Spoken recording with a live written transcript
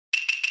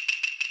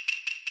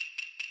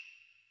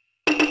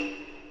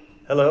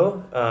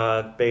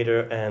Hello,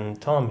 Bader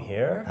and Tom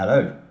here.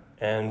 Hello.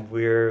 And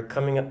we're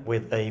coming up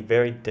with a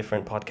very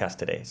different podcast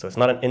today. So it's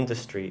not an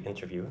industry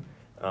interview.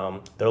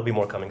 There'll be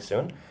more coming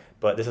soon.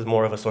 But this is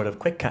more of a sort of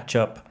quick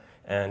catch-up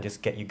and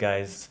just get you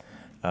guys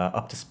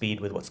up to speed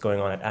with what's going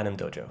on at Anim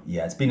Dojo.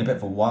 Yeah, it's been a bit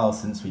of a while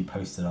since we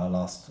posted our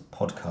last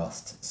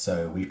podcast.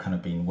 So we've kind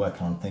of been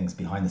working on things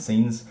behind the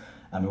scenes.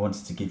 And we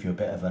wanted to give you a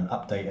bit of an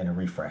update and a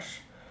refresh.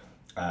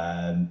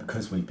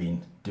 Because we've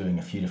been doing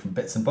a few different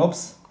bits and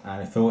bobs. And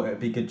I thought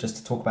it'd be good just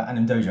to talk about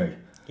Anim Dojo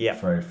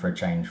for a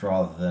change,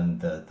 rather than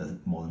the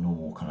more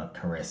normal kind of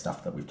career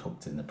stuff that we've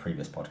talked in the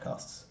previous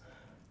podcasts.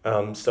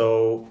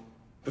 So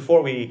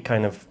before we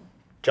kind of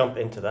jump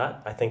into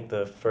that, I think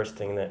the first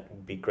thing that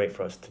would be great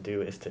for us to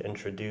do is to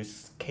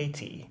introduce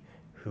Katie,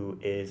 who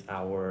is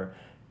our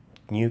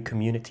new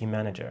community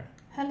manager.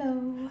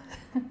 Hello.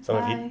 So,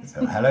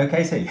 hello,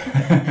 Katie.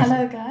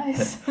 Hello,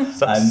 guys.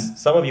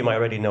 Some of you might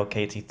already know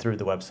Katie through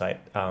the website.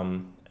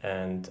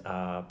 And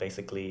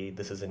basically,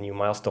 this is a new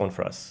milestone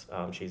for us.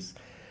 She's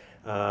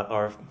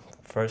our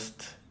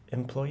first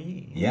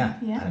employee. Yeah,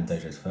 Anim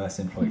Dojo's first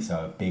employee.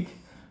 So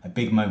a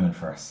big moment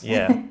for us.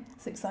 Yeah.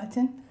 It's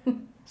exciting.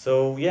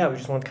 So we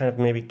just want kind of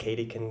maybe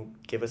Katie can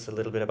give us a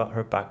little bit about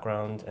her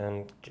background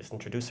and just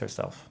introduce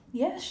herself.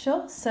 Yeah,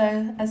 sure.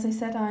 So as I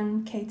said,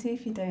 I'm Katie,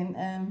 if you don't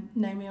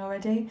know me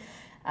already.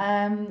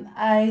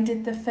 I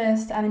did the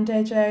first Anim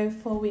Dojo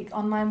 4-week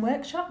online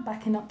workshop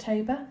back in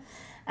October,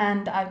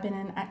 and I've been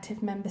an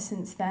active member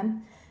since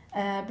then.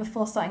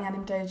 Before starting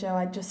Anim Dojo,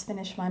 I just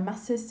finished my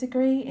master's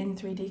degree in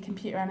 3D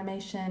computer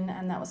animation,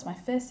 and that was my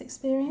first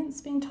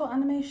experience being taught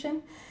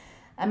animation.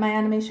 And my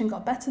animation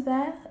got better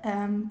there,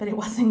 but it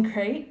wasn't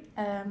great.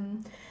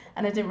 And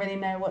I didn't really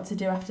know what to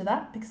do after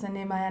that, because I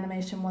knew my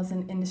animation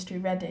wasn't industry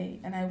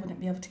ready and I wouldn't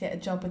be able to get a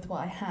job with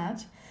what I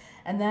had.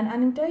 And then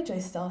Anim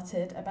Dojo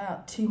started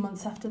about 2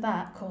 months after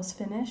that, course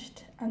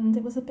finished, and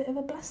it was a bit of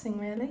a blessing,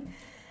 really.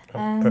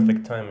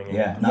 Perfect timing.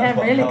 Yeah,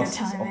 really good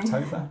timing.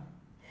 October?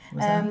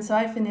 So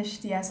I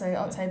finished, so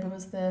October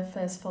was the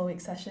first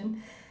 4-week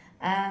session.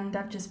 And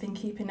I've just been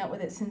keeping up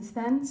with it since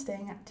then,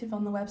 staying active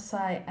on the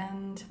website,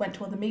 and went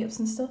to all the meetups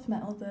and stuff,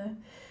 met all the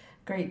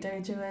great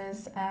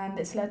dojoers, and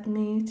it's led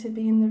me to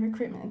being the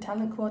recruitment and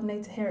talent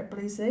coordinator here at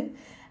Blue Zoo,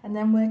 and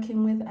then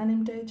working with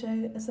Anim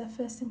Dojo as their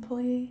first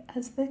employee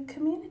as the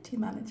community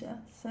manager.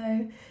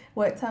 So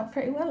worked out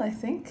pretty well, I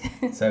think.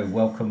 So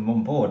welcome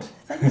on board.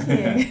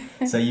 Thank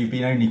you. So you've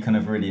been only kind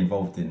of really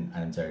involved in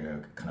Anim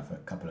Dojo kind of a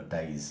couple of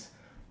days,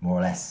 more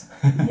or less.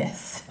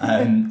 Yes.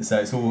 So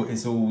it's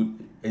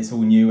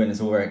all new and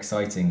it's all very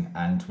exciting,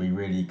 and we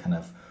really kind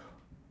of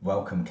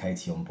welcome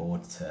Katie on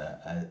board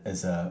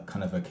as a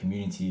kind of a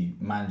community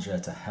manager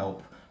to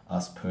help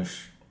us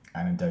push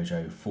Anim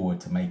Dojo forward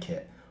to make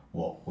it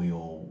what we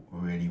all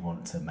really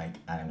want to make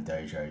Anim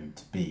Dojo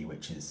to be,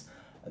 which is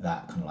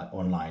that kind of like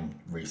online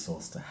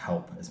resource to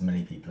help as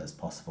many people as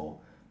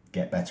possible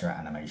get better at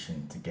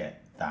animation, to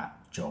get that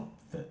job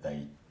that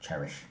they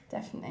cherish.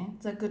 Definitely.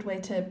 It's a good way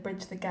to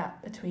bridge the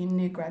gap between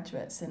new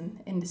graduates and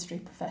industry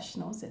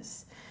professionals.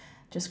 It's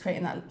just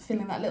filling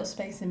that little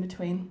space in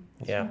between.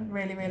 Yeah.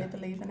 Really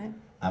believe in it.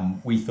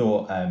 We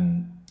thought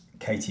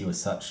Katie was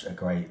such a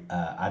great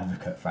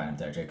advocate for Anim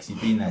Dojo, because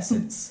you've been there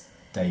since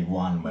day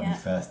one when we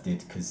first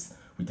did, because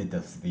we did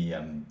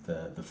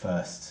the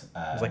first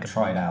it was like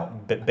tried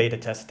out beta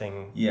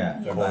testing.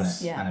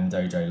 Course. Anim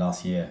Dojo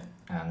last year,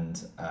 and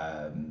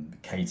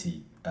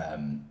Katie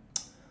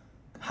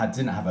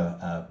didn't have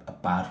a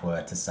bad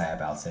word to say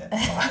about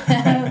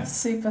it.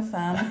 Super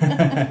fan.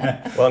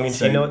 Well, I mean,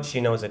 she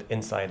knows it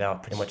inside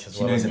out pretty much as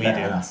well as we do. She knows it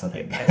better than us, I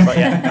think. But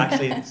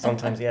actually,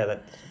 sometimes,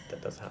 that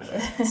does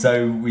happen.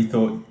 So we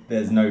thought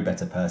there's no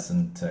better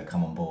person to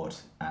come on board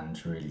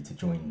and really to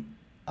join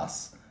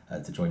us,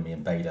 to join me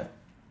and Bader,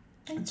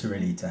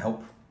 to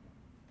help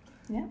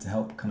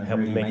kind of help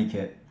really make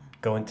it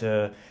go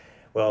into,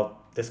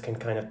 this can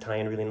kind of tie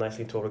in really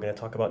nicely to what we're going to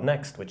talk about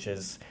next, which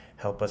is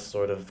help us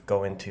sort of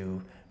go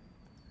into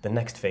the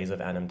next phase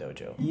of Anim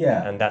Dojo.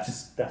 Yeah. And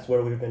that's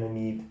where we're going to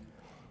need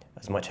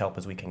as much help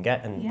as we can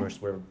get, and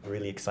we're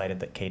really excited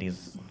that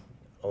Katie's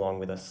along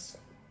with us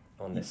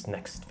on this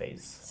next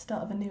phase.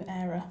 Start of a new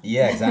era.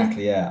 Yeah,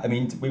 exactly, yeah. I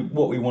mean,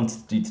 what we wanted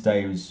to do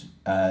today was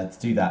to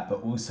do that,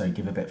 but also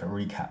give a bit of a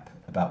recap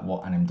about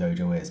what Anim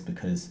Dojo is,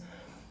 because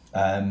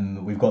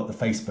we've got the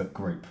Facebook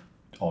group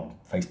on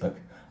Facebook,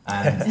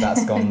 and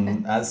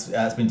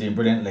that's been doing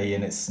brilliantly,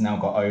 and it's now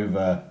got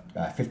over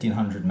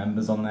 1,500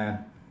 members on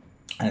there,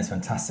 and it's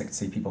fantastic to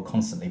see people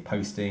constantly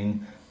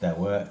posting their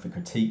work, the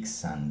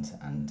critiques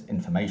and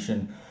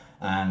information,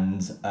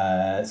 and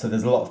so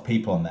there's a lot of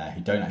people on there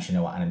who don't actually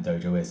know what Anim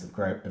Dojo is,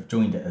 have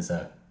joined it as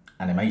a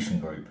animation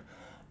group,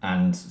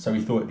 and so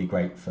we thought it'd be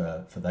great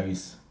for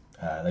those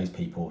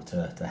people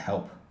to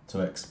help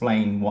to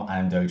explain what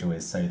Anim Dojo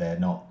is, so they're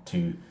not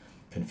too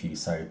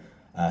confused. So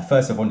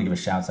first I want to give a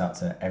shout out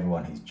to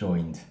everyone who's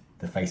joined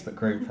the Facebook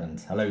group, and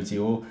hello to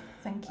you all.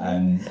 Thank you.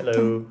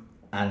 Hello.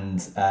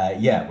 And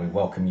we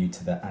welcome you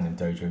to the Anim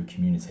Dojo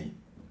community.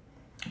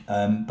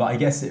 But I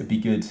guess it would be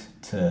good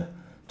to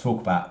talk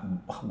about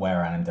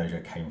where Anim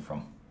Dojo came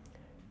from.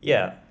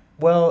 Yeah.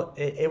 Well,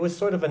 it was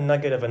sort of a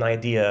nugget of an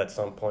idea at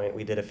some point.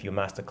 We did a few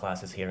master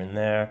classes here and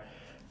there,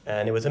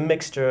 and it was a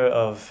mixture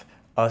of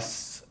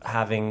us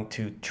having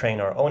to train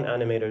our own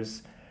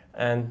animators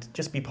and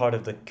just be part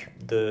of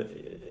the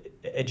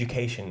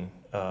education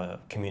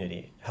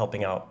community,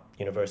 helping out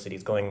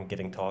universities, going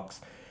giving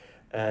talks.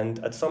 And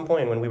at some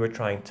point when we were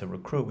trying to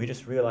recruit, we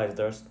just realized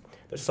there's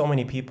so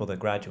many people that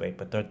graduate,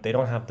 but they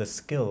don't have the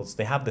skills.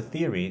 They have the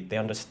theory, they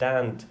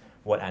understand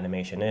what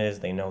animation is,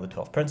 they know the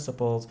 12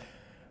 principles,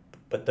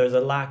 but there's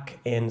a lack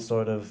in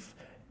sort of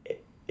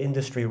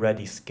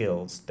industry-ready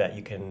skills that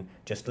you can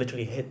just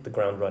literally hit the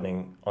ground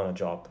running on a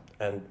job.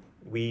 And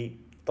we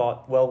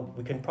thought, well,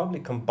 we can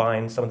probably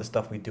combine some of the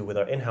stuff we do with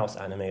our in-house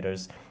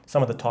animators,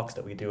 some of the talks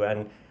that we do,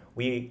 and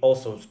we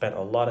also spent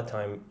a lot of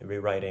time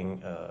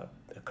rewriting a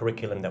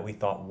curriculum that we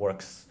thought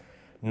works,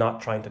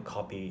 not trying to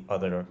copy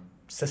other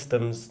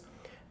systems.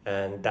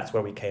 And that's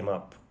where we came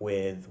up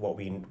with what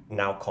we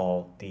now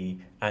call the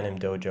Anim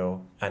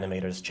Dojo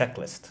Animators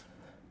Checklist.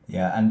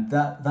 Yeah, and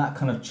that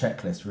kind of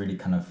checklist really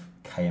kind of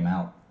came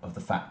out of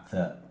the fact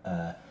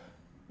that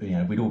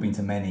we'd all been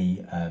to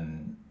many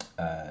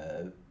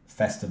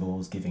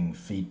festivals giving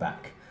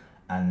feedback,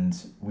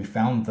 and we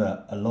found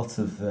that a lot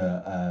of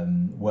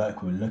the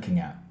work we were looking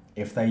at,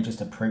 if they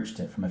just approached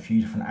it from a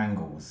few different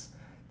angles,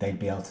 they'd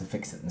be able to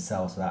fix it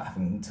themselves without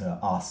having to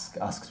ask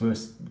us, because we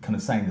were kind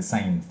of saying the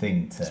same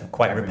thing to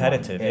quite everyone.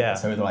 repetitive, yeah.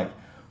 So they're like,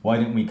 why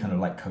didn't we kind of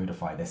like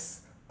codify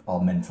this,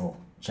 our mental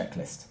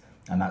checklist?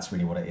 And that's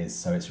really what it is.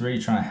 So it's really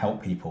trying to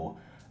help people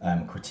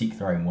critique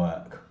their own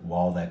work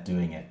while they're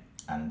doing it,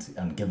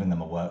 and giving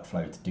them a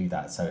workflow to do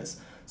that.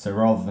 So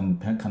rather than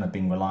kind of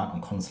being reliant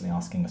on constantly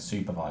asking a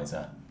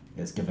supervisor,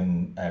 it's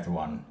giving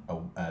everyone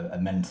a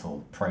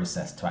mental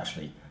process to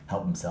actually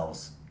help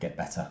themselves get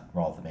better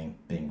rather than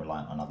being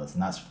reliant on others.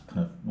 And that's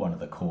kind of one of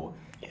the core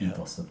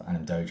ethos of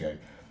Anim Dojo.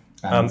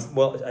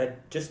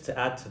 Just to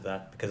add to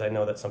that, because I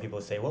know that some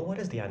people say, well, what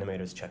is the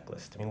animator's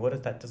checklist? I mean, what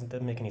is that?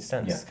 Doesn't make any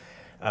sense.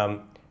 Yeah.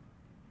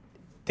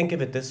 Think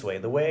of it this way.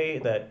 The way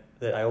that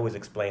I always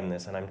explain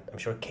this, and I'm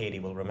sure Katie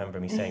will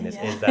remember me saying this,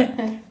 is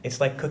that it's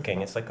like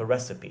cooking. It's like a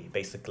recipe,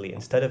 basically.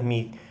 Instead of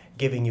me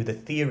giving you the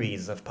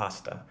theories of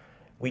pasta,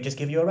 we just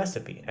give you a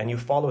recipe, and you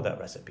follow that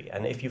recipe.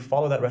 And if you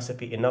follow that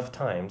recipe enough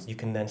times, you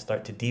can then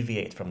start to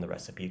deviate from the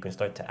recipe. You can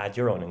start to add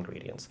your own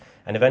ingredients.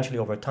 And eventually,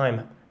 over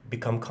time,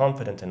 become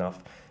confident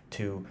enough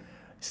to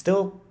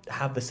still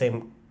have the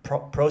same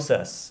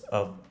process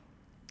of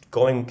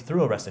going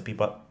through a recipe,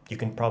 but you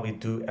can probably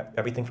do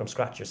everything from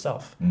scratch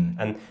yourself.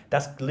 And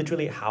that's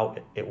literally how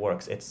it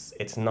works.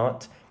 It's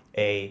not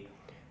a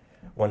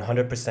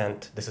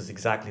 100%, this is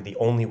exactly the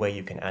only way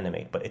you can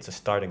animate, but it's a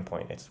starting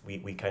point.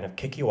 We kind of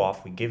kick you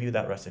off, we give you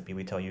that recipe,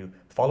 we tell you,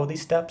 follow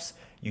these steps,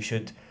 you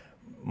should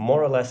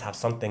more or less have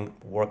something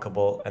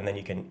workable, and then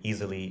you can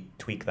easily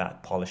tweak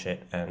that, polish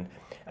it. And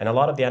a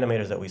lot of the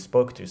animators that we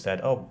spoke to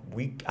said, oh,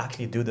 we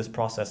actually do this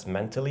process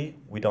mentally,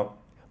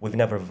 we've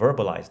never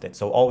verbalized it.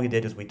 So all we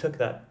did is we took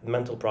that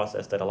mental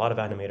process that a lot of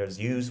animators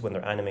use when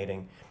they're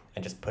animating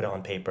and just put it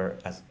on paper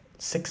as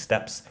 6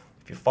 steps.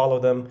 If you follow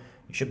them,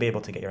 you should be able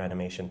to get your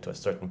animation to a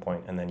certain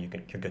point, and then you're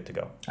good to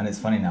go. And it's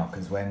funny now,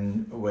 because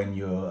when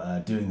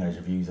you're doing those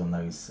reviews on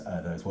those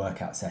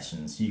workout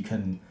sessions,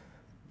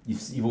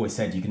 you've always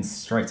said you can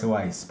straight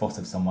away spot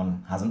if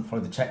someone hasn't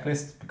followed the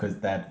checklist, because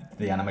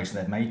the animation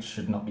they've made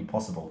should not be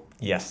possible.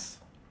 Yes.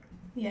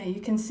 Yeah,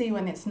 you can see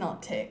when it's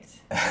not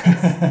ticked.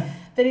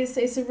 But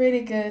it's a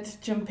really good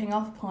jumping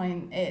off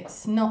point.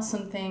 It's not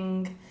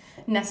something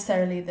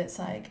necessarily that's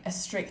like a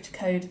strict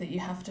code that you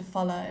have to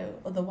follow,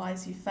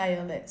 otherwise you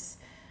fail. It's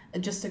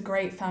just a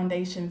great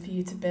foundation for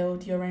you to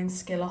build your own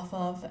skill off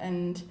of,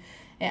 and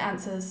it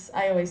answers,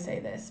 I always say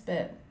this,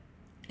 but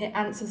it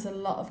answers a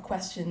lot of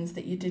questions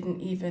that you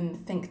didn't even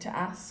think to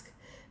ask.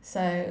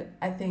 So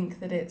I think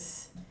that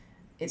it's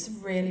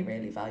really,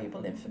 really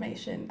valuable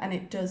information, and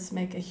it does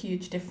make a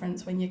huge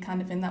difference when you're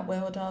kind of in that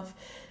world of,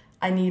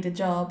 I need a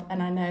job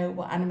and I know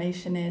what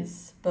animation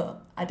is,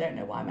 but I don't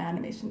know why my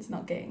animation's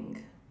not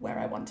getting where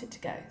I want it to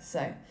go.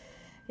 So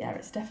yeah,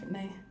 it's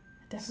definitely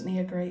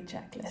a great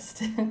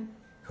checklist.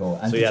 Cool.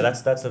 And so yeah,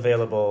 that's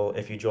available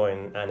if you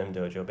join Anim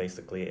Dojo.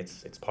 Basically,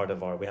 it's part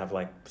of we have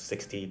like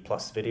 60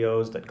 plus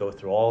videos that go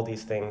through all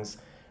these things,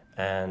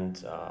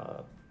 and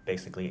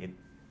basically it's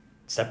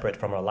separate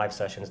from our live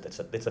sessions.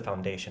 It's a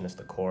foundation, it's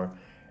the core,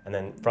 and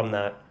then from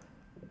that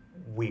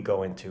we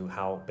go into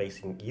how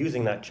basically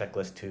using that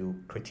checklist to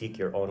critique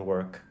your own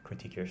work,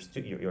 critique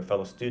your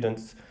fellow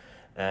students.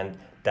 And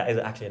that is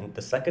actually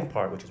the second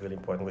part, which is really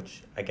important,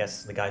 which I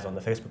guess the guys on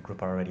the Facebook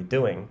group are already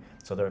doing.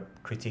 So they're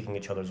critiquing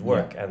each other's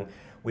work. Yeah. And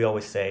we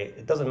always say,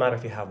 it doesn't matter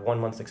if you have 1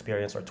 month's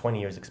experience or 20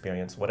 years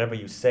experience, whatever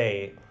you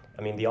say,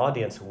 I mean, the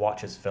audience who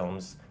watches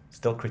films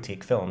still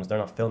critique films. They're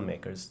not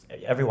filmmakers.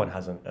 Everyone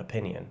has an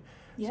opinion.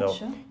 Yeah, so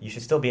sure. You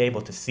should still be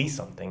able to see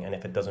something. And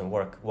if it doesn't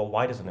work, well,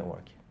 why doesn't it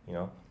work? You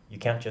know, you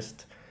can't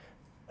just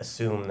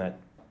assume that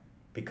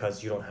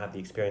because you don't have the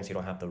experience, you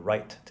don't have the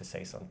right to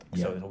say something.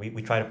 Yeah. So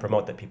we try to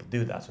promote that people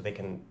do that, so they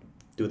can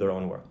do their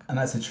own work. And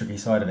that's a tricky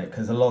side of it,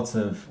 because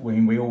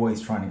we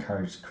always try and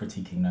encourage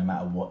critiquing no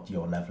matter what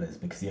your level is,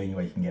 because the only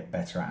way you can get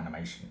better at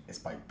animation is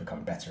by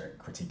becoming better at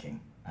critiquing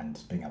and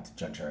being able to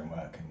judge your own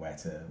work and where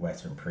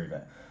to improve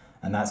it.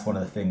 And that's one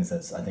of the things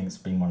that's, I think, it's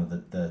been one of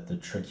the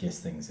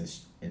trickiest things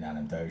is in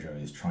Anim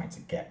Dojo, is trying to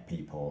get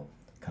people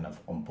kind of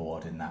on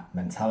board in that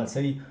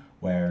mentality,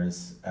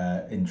 whereas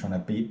in trying to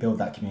build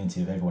that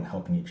community of everyone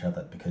helping each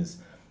other, because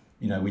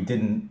we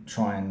didn't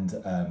try and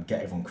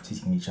get everyone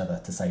critiquing each other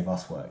to save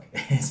us work.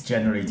 It's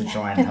generally to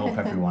try and help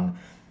everyone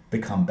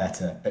become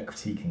better at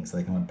critiquing, so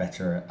they can be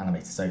better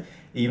animators. So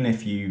even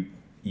if you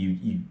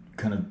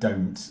kind of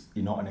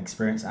you're not an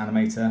experienced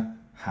animator,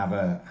 have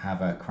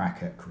a crack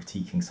at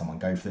critiquing someone.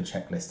 Go for the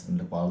checklist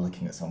and while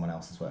looking at someone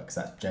else's work, because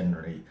that's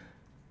generally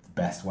the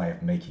best way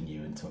of making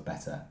you into a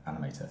better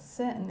animator.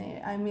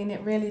 Certainly. I mean,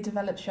 it really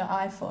develops your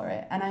eye for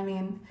it. And I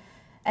mean,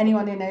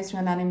 anyone who knows me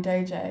on Anim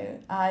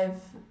Dojo,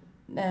 I've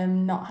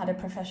not had a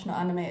professional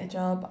animator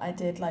job. I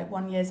did like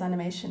 1 year's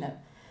animation at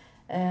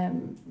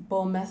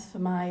Bournemouth for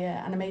my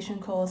animation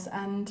course,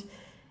 and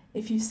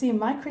if you've seen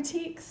my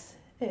critiques,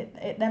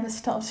 it never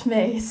stopped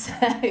me. So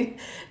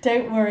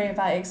don't worry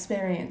about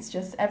experience,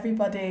 just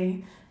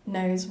everybody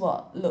knows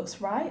what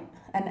looks right,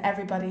 and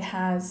everybody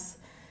has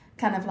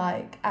kind of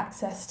like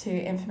access to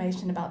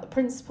information about the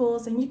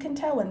principles, and you can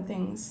tell when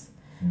things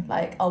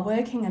like are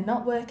working and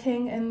not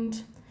working.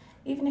 And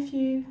even if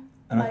you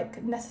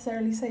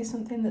necessarily say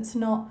something that's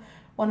not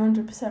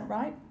 100%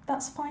 right,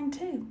 that's fine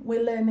too.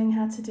 We're learning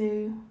how to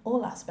do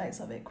all aspects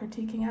of it,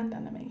 critiquing and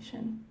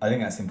animation. I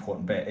think that's the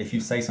important bit. If you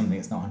say something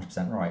that's not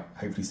 100% right,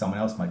 hopefully someone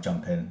else might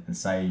jump in and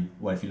say,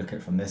 well, if you look at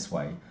it from this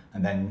way,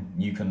 and then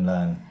you can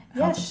learn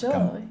how to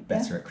become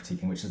better at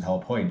critiquing, which is the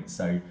whole point.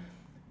 So,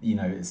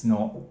 it's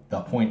not,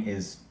 the point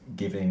is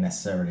giving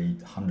necessarily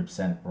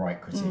 100% right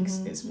critiques.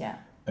 It's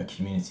a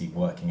community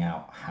working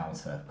out how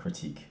to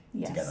critique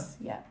together.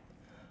 Yeah.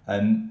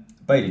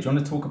 Bailey, do you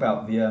want to talk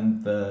about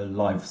the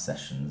live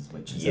sessions,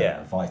 which is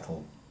a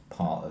vital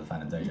part of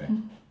Anim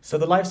Dojo? So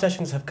the live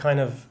sessions have kind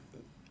of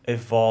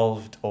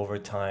evolved over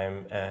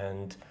time,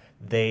 and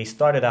they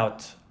started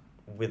out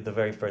with the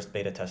very first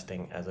beta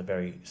testing as a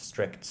very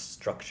strict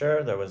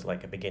structure. There was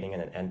like a beginning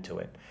and an end to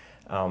it.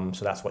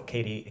 So that's what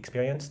Katie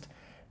experienced.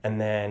 And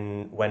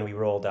then when we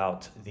rolled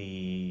out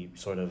the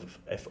sort of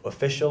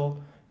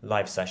official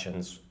live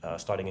sessions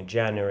starting in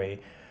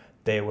January,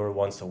 they were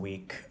once a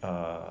week,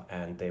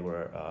 and they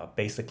were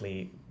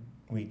basically,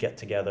 we get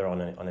together on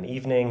an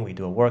evening, we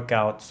do a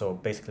workout. So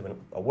basically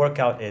when a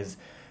workout is,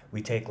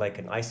 we take like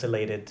an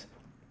isolated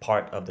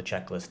part of the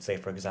checklist, say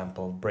for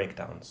example,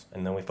 breakdowns.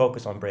 And then we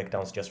focus on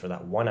breakdowns just for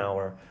that 1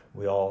 hour.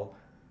 We all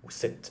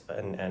sit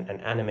and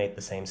animate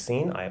the same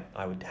scene.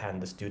 I would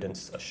hand the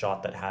students a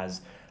shot that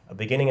has a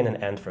beginning and an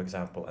end, for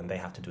example, and they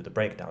have to do the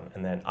breakdown.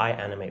 And then I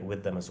animate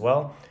with them as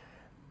well.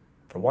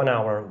 For 1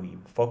 hour, we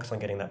focus on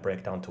getting that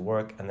breakdown to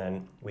work, and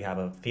then we have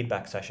a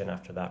feedback session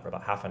after that for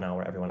about half an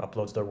hour. Everyone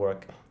uploads their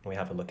work, and we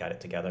have a look at it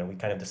together, and we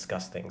kind of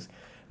discuss things.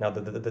 Now,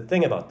 the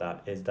thing about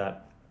that is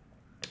that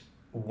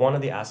one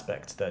of the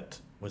aspects that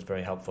was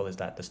very helpful is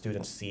that the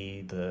students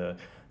see the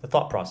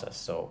thought process.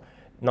 So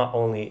not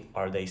only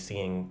are they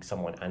seeing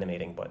someone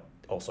animating, but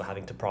also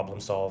having to problem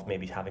solve,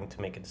 maybe having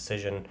to make a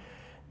decision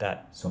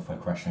that... Software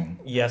crashing.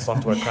 Yeah,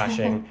 software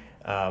crashing.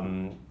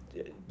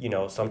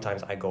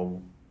 Sometimes I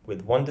go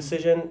with one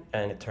decision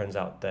and it turns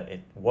out that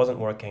it wasn't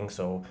working,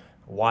 so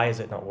why is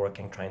it not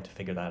working, trying to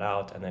figure that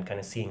out, and then kind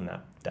of seeing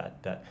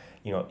that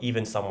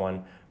even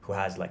someone who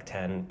has like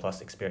 10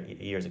 plus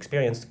years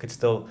experience could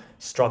still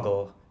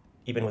struggle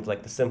even with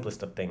like the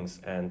simplest of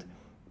things. And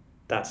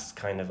that's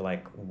kind of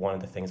like one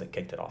of the things that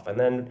kicked it off. And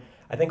then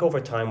I think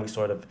over time we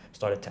sort of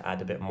started to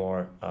add a bit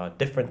more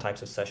different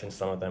types of sessions.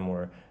 Some of them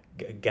were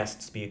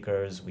guest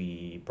speakers.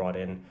 We brought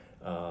in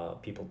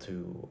people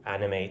to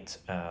animate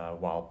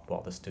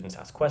while the students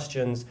ask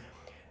questions.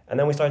 And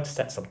then we started to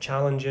set some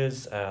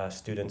challenges.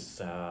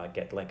 Students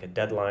get like a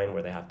deadline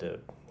where they have to,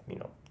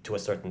 to a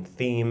certain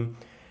theme.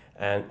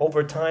 And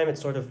over time, it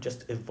sort of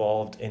just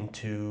evolved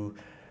into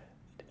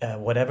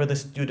whatever the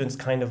students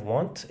kind of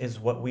want is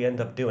what we end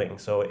up doing.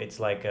 So it's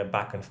like a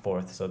back and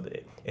forth. So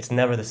it's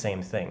never the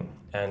same thing.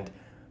 And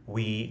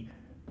we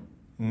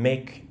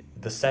make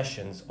the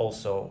sessions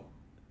also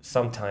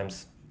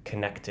sometimes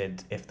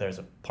connected if there's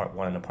a part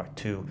 1 and a part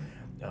 2.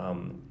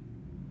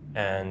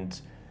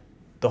 And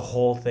the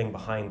whole thing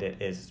behind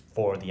it is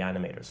for the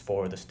animators,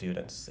 for the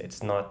students.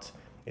 It's not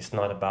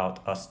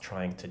about us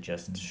trying to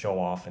just show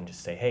off and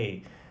just say,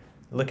 hey,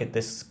 look at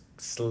this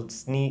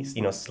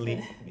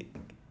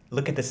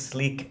look at this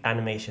sleek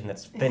animation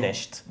that's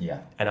finished,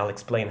 and I'll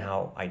explain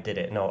how I did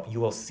it. No, you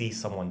will see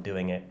someone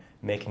doing it,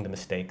 making the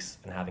mistakes,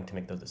 and having to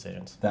make those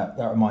decisions. That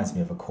reminds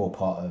me of a core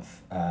part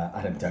of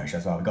Anim Dojo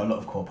as well. We've got a lot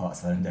of core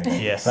parts of Anim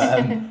Dojo. Yes.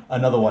 But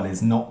another one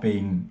is not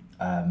being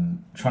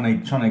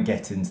trying to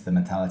get into the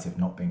mentality of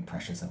not being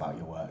precious about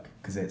your work,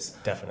 because it's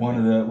definitely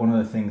one of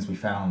the things we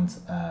found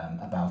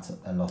about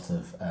a lot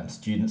of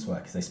students'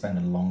 work is they spend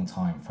a long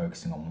time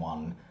focusing on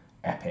one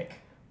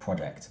epic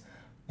project.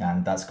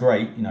 And that's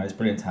great. It's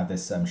brilliant to have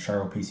this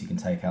showreel piece you can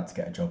take out to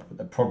get a job. But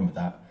the problem with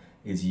that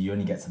is you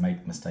only get to make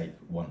a mistake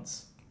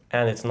once.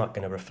 And it's not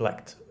going to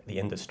reflect the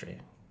industry.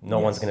 No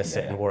one's going to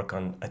sit and work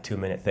on a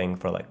 2-minute thing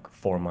for like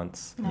 4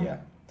 months. No. Yeah.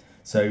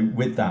 So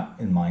with that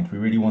in mind, we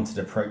really wanted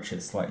to approach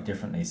it slightly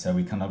differently. So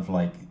we kind of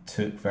like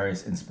took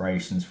various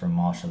inspirations from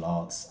martial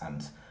arts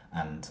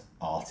and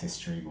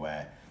artistry,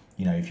 where,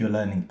 if you're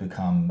learning to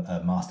become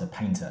a master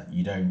painter,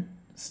 you don't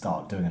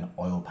start doing an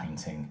oil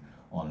painting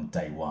on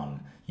day one.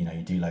 You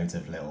do loads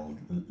of little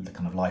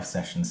kind of life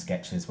session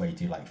sketches where you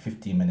do like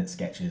 15-minute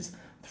sketches,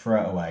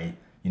 throw it away.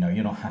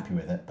 You're not happy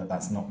with it, but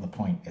that's not the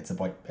point. It's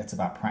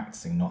about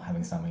practicing, not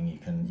having something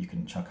you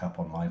can chuck up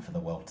online for the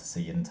world to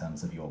see in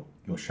terms of your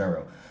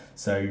showreel.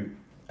 So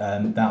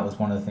that was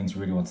one of the things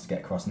we really wanted to get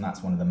across, and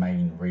that's one of the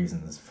main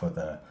reasons for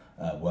the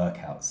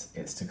workouts.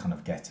 It's to kind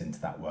of get into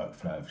that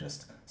workflow of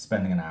just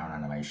spending an hour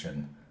on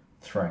animation,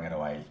 throwing it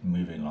away,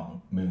 moving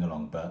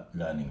along, but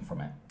learning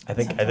from it. I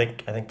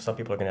think some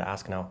people are going to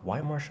ask now,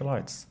 why martial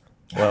arts?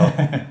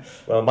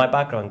 Well, my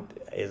background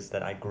is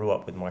that I grew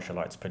up with martial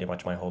arts pretty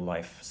much my whole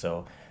life,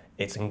 so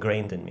it's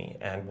ingrained in me.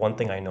 And one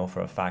thing I know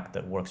for a fact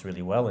that works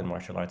really well in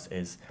martial arts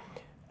is,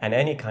 and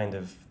any kind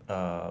of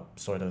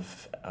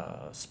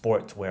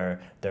sport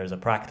where there's a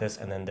practice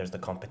and then there's the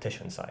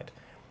competition side.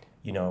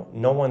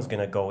 No one's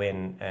gonna go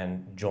in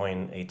and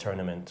join a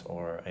tournament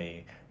or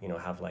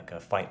have like a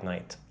fight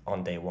night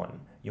on day one.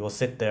 You will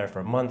sit there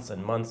for months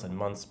and months and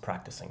months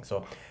practicing.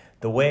 So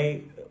the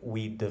way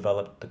we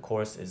developed the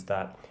course is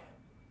that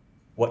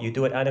what you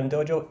do at Anim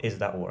Dojo is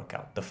that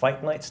workout. The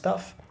fight night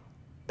stuff,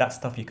 that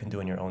stuff you can do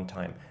in your own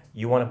time.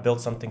 You want to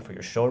build something for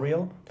your show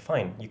reel?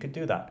 Fine, you could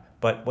do that.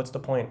 But what's the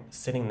point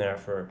sitting there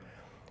for,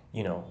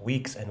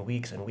 weeks and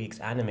weeks and weeks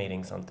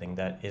animating something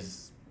that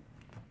is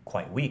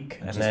quite weak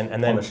and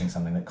then polishing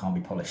something that can't be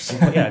polished.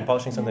 Yeah, and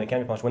polishing something that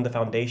can't be polished when the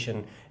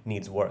foundation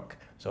needs work.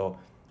 So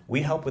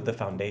we help with the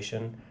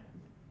foundation.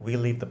 We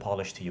leave the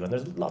polish to you. And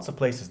there's lots of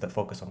places that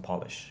focus on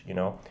polish,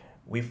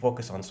 We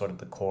focus on sort of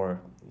the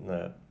core,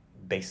 the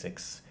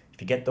basics.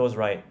 If you get those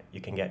right,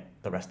 you can get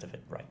the rest of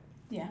it right.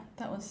 Yeah,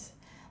 that was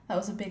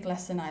a big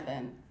lesson I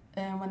learned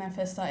when I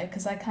first started,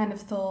 because I kind of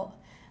thought,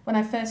 when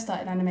I first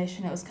started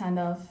animation, it was kind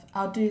of,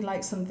 I'll do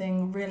like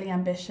something really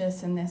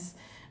ambitious and this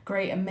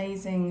great,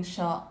 amazing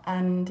shot,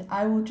 and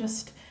I will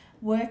just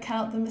work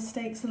out the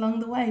mistakes along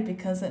the way,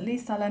 because at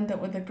least I'll end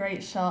up with a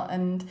great shot.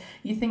 And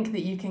you think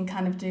that you can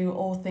kind of do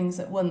all things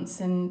at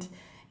once, and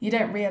you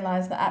don't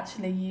realise that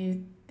actually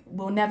you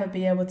will never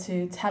be able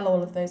to tell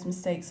all of those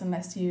mistakes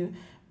unless you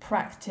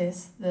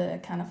practice the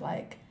kind of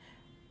like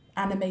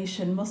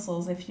animation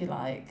muscles, if you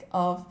like,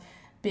 of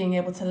being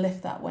able to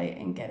lift that weight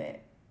and get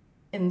it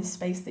in the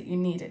space that you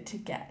need it to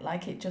get.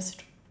 Like, it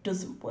just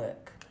doesn't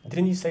work.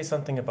 Didn't you say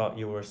something about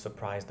you were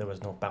surprised there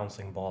was no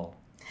bouncing ball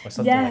or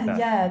something like that?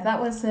 Yeah,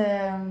 that was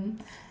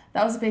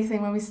a big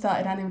thing when we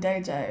started Anim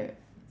Dojo.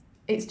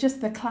 It's just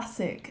the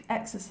classic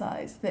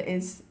exercise that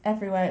is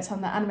everywhere. It's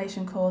on the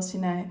animation course,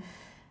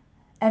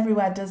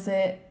 everywhere does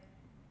it.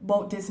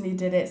 Walt Disney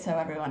did it, so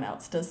everyone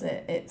else does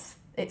it.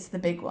 It's the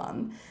big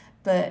one.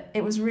 But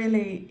it was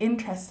really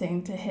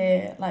interesting to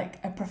hear like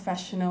a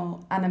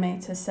professional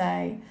animator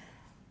say,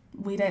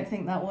 we don't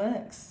think that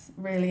works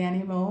really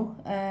anymore.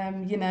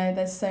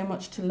 There's so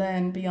much to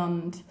learn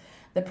beyond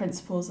the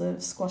principles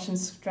of squash and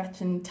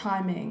stretch and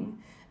timing,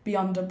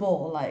 beyond a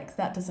ball. Like,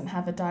 that doesn't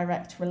have a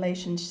direct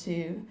relation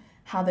to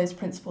how those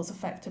principles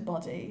affect a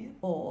body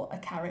or a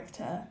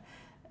character.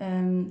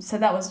 So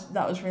that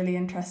was really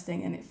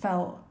interesting, and it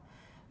felt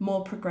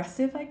more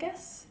progressive, I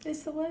guess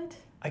is the word.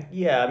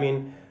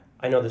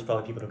 I know there's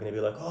probably people who are going to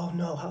be like, oh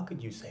no, how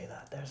could you say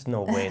that? There's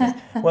no way.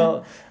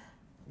 Well,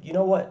 you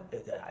know what?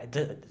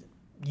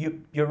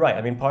 You're right.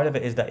 I mean, part of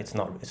it is that it's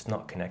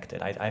not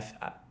connected.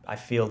 I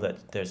feel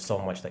that there's so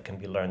much that can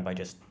be learned by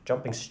just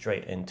jumping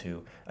straight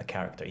into a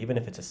character, even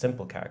if it's a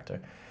simple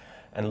character,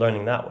 and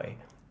learning that way.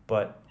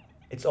 But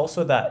it's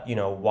also that,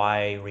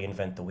 why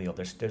reinvent the wheel?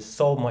 There's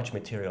so much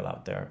material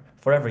out there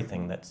for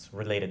everything that's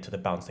related to the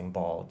bouncing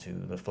ball, to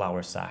the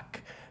flour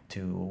sack,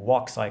 to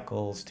walk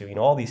cycles, to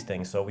all these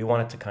things. So we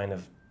wanted to kind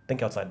of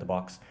think outside the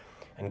box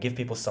and give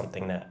people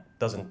something that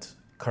doesn't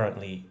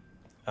currently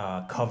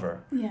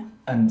cover. Yeah.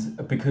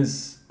 And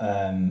because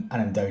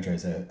Anim Dojo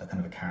is a kind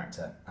of a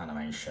character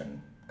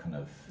animation kind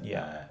of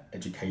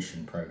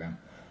education program,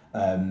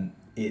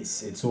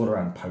 it's all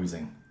around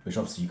posing, which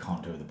obviously you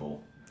can't do with the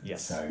ball.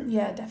 Yes. So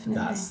yeah,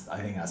 definitely. I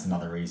think that's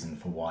another reason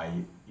for why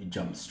you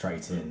jump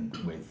straight in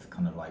with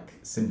kind of like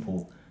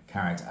simple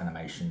character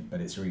animation, but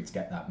it's really to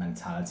get that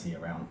mentality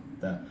around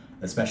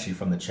especially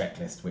from the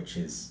checklist, which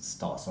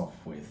starts off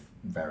with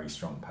very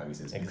strong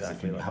poses. Exactly. Because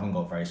if you haven't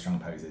got very strong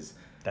poses,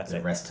 that's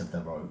the rest of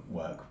the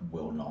work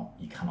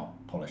you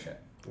cannot polish it.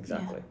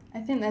 Exactly.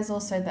 Yeah. I think there's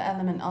also the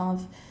element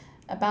of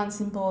a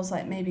bouncing ball's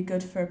like maybe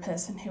good for a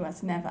person who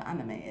has never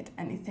animated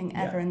anything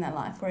ever in their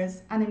life,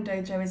 whereas Anim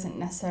Dojo isn't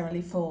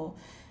necessarily for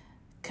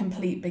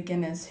complete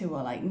beginners who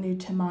are like new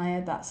to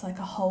Maya. That's like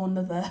a whole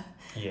nother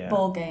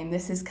ball game.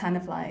 This is kind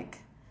of like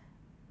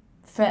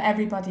for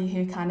everybody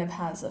who kind of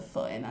has a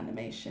foot in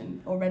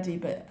animation already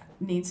but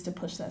needs to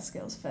push their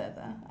skills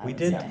further, I would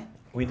say.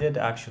 We did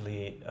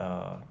actually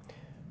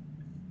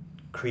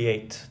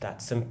create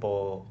that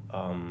simple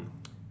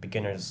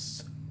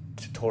beginners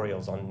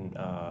tutorials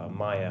on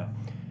Maya,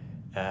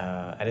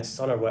 and it's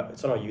on our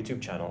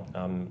YouTube channel.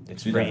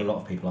 It's we free. have a lot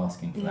of people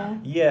asking for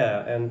that.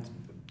 Yeah, and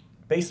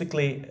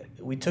basically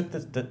we took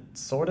the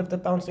sort of the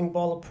bouncing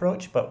ball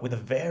approach, but with a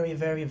very,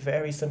 very,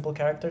 very simple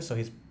character. So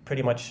he's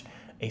pretty much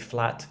a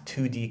flat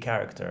 2D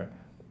character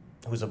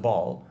who's a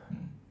ball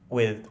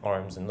with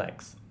arms and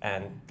legs,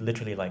 and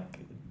literally like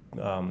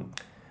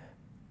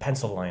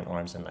pencil line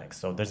arms and legs.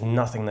 So there's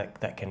nothing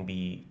that can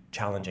be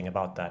challenging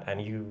about that.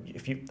 And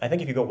I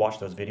think if you go watch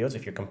those videos,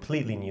 if you're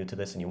completely new to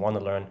this and you want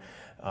to learn,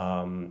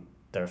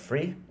 they're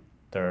free.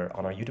 They're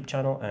on our YouTube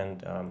channel,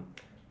 and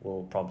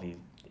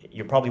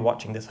you're probably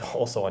watching this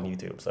also on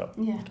YouTube. So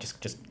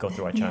just go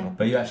through our channel.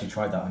 But you actually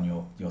tried that on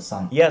your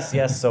son.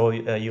 Yes. So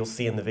you'll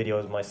see in the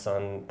videos my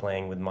son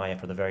playing with Maya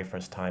for the very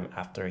first time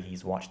after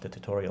he's watched the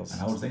tutorials.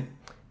 And how old is he?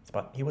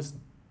 He was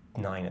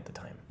 9 at the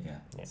time. Yeah.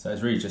 So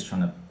it's really just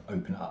trying to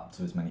open it up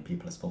to as many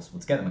people as possible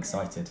to get them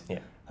excited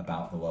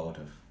about the world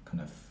of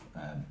kind of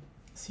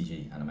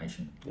CG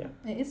animation. Yeah,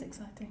 it is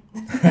exciting.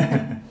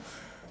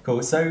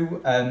 Cool.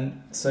 So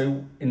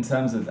in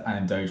terms of the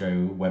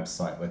AnimDojo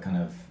website, we're kind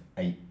of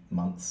 8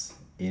 months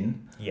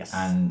in. Yes.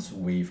 And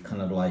we've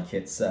kind of like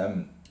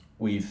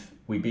we've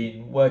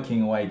been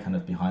working away kind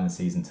of behind the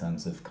scenes in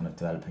terms of kind of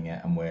developing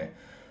it, and we're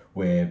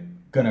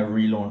going to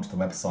relaunch the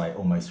website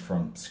almost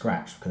from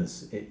scratch,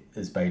 because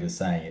as Baida's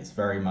saying, it's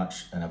very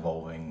much an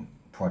evolving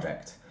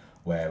project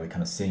where we're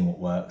kind of seeing what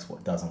works,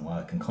 what doesn't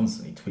work, and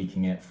constantly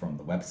tweaking it from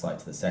the website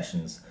to the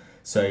sessions.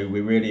 So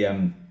we're really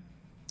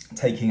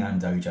taking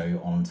AnimDojo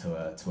onto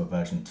a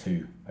version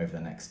 2 over the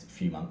next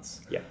few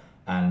months. Yeah.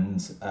 And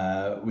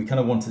we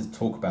kind of wanted to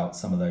talk about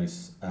some of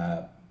those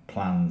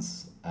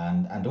plans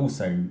and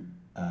also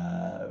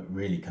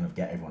really kind of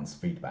get everyone's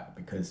feedback,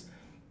 because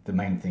the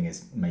main thing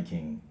is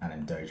making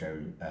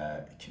AnimDojo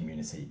a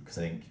community, because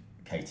I think,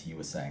 Katie, you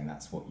were saying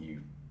that's what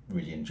you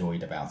really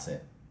enjoyed about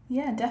it.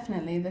 Yeah,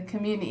 definitely. The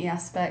community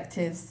aspect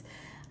is,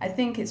 I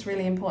think it's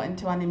really important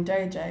to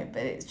AnimDojo,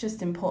 but it's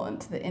just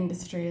important to the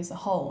industry as a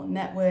whole.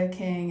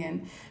 Networking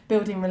and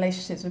building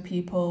relationships with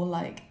people,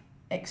 like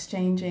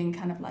exchanging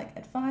kind of like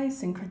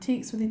advice and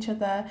critiques with each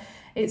other.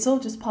 It's all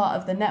just part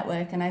of the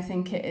network, and I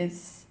think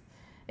it's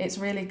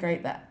really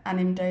great that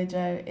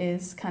AnimDojo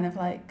is kind of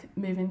like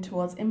moving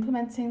towards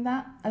implementing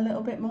that a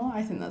little bit more.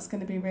 I think that's going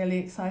to be really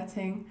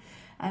exciting.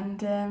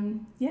 And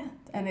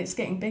and it's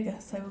getting bigger,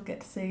 so we'll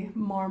get to see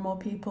more and more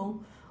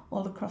people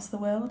all across the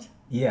world.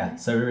 Yeah,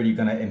 so we're really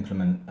going to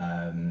implement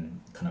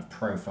kind of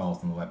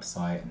profiles on the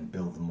website and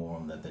build more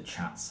on the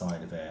chat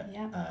side of it.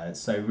 Yeah.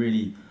 So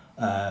really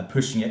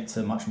pushing it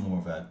to much more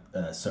of a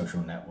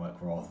social network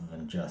rather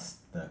than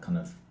just the kind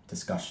of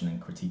discussion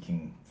and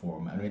critiquing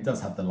forum. I mean, it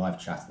does have the live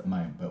chat at the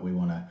moment, but we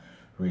want to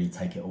really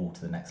take it all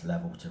to the next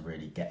level to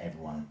really get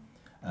everyone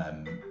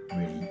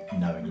really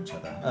knowing each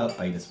other. Oh,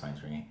 Baida's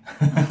phone's ringing.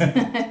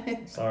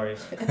 Sorry.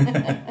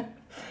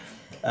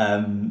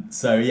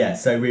 So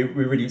we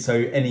really, so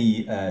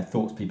any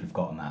thoughts people have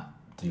got on that,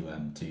 do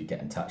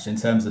get in touch. In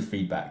terms of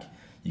feedback,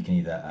 you can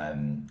either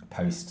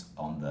post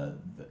on the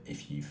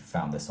if you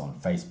found this on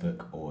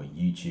Facebook or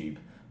YouTube,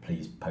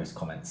 please post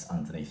comments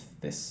underneath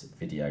this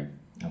video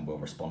and we'll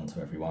respond to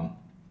everyone.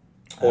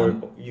 Or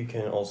you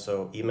can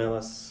also email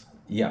us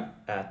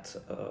at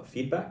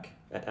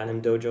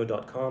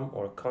feedback@animdojo.com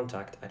or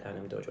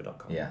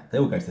contact@animdojo.com. Yeah, they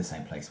all go to the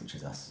same place, which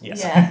is us.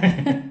 Yes.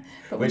 Yeah,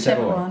 but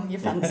whichever one you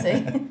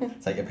fancy.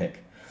 Take a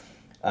pick.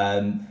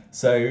 And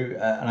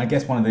I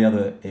guess one of the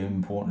other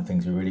important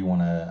things we really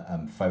want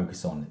to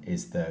focus on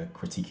is the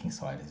critiquing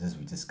side. As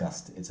we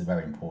discussed, it's a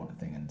very important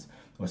thing, and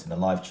also in the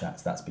live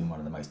chats, that's been one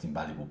of the most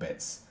invaluable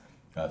bits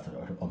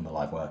on the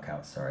live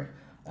workouts.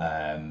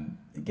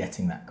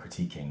 Getting that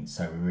critiquing.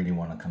 So we really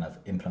want to kind of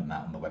implement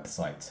that on the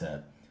website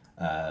to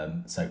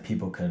so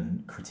people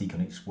can critique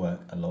on each work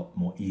a lot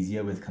more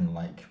easier with kind of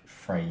like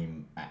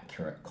frame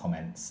accurate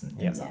comments and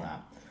things like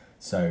that.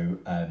 So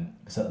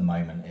at the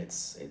moment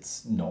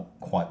it's not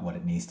quite what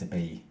it needs to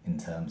be in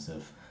terms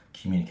of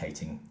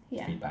communicating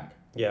feedback.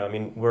 Yeah, I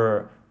mean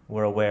we're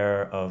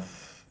aware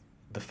of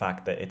the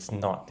fact that it's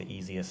not the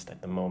easiest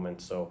at the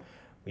moment. So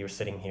we were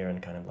sitting here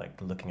and kind of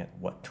like looking at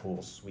what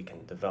tools we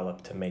can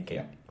develop to make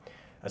it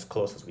as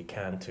close as we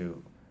can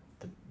to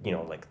the,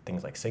 like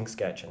things like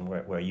SyncSketch, and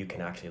where you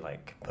can actually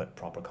like put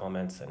proper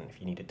comments, and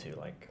if you needed to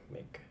like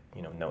make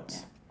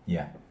notes.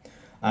 Yeah.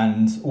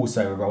 And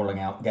also we're rolling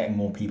out, getting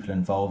more people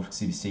involved,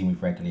 because you've seen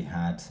we've regularly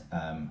had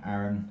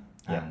Aaron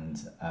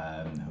and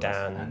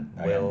Dan and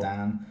Will,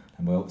 and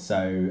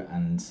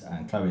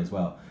Chloe as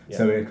well. Yeah.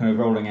 So we're kind of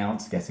rolling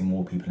out, getting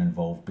more people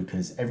involved,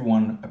 because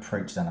everyone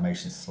approaches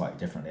animation slightly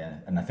differently,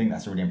 and I think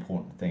that's a really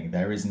important thing.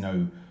 There is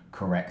no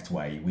correct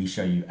way. We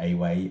show you a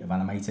way of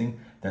animating.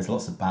 There's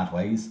lots of bad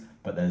ways,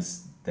 but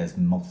there's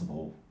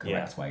multiple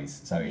correct ways.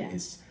 So I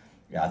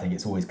think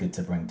it's always good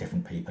to bring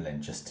different people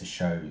in just to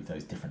show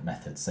those different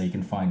methods, so you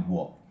can find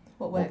what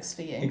what works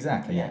for you.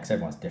 Exactly, yeah, because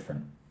everyone's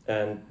different.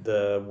 And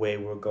the way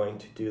we're going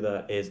to do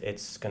that is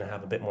it's going to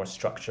have a bit more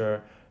structure,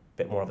 a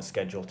bit more of a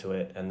schedule to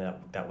it, and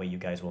that way you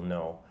guys will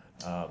know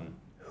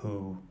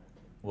who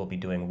will be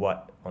doing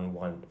what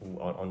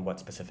on what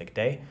specific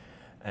day,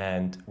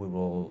 and we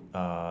will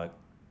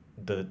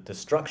the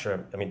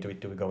structure. I mean, do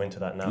we go into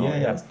that now? Yeah,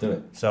 let's do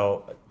it.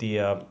 So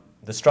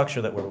the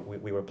structure that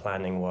we were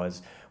planning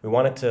was we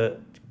wanted to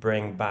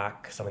bring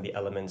back some of the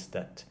elements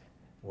that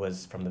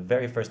was from the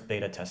very first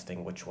beta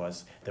testing, which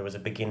was there was a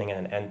beginning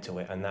and an end to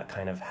it, and that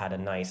kind of had a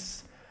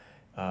nice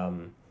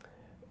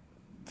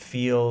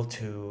feel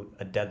to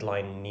a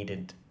deadline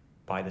needed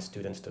by the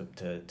students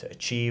to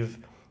achieve.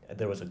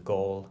 There was a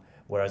goal,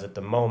 whereas at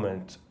the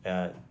moment,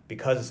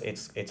 because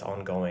it's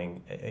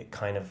ongoing, it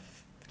kind of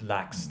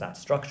lacks that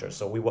structure.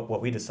 So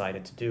what we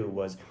decided to do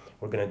was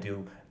we're going to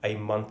do a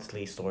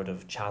monthly sort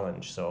of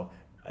challenge. So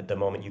at the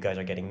moment, you guys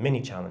are getting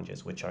mini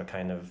challenges, which are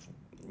kind of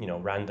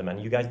random,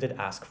 and you guys did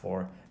ask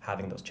for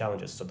having those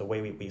challenges. So the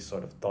way we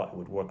sort of thought it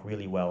would work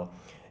really well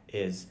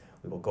is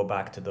we will go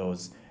back to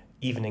those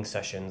evening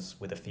sessions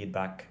with a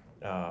feedback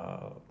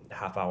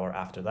half hour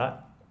after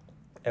that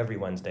every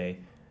Wednesday,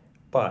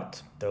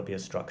 but there'll be a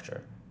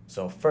structure.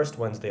 So first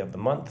Wednesday of the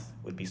month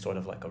would be sort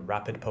of like a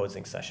rapid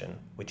posing session,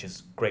 which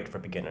is great for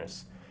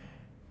beginners.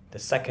 The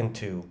second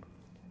 2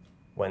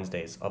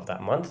 Wednesdays of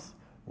that month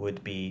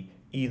would be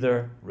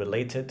either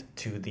related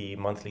to the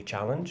monthly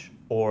challenge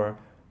or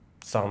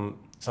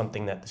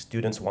something that the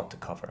students want to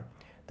cover.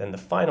 Then the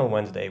final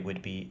Wednesday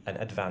would be an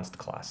advanced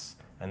class,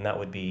 and that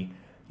would be,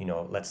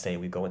 let's say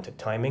we go into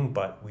timing,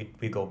 but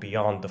we go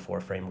beyond the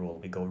 4-frame rule.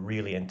 We go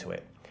really into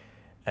it.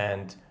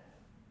 And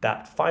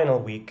that final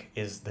week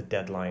is the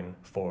deadline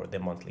for the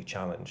monthly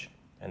challenge.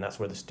 And that's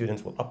where the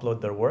students will upload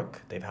their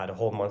work. They've had a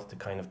whole month to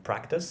kind of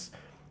practice,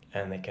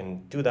 and they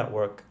can do that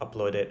work,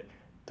 upload it.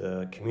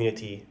 The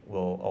community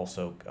will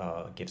also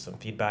give some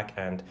feedback,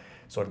 and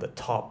sort of the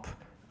top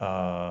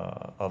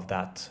of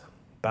that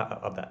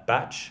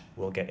batch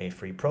will get a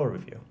free pro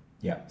review.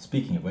 Yeah,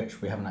 speaking of which,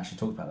 we haven't actually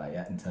talked about that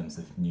yet in terms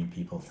of new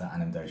people to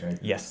Anim Dojo.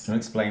 Yes. Do you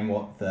want to explain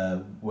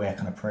where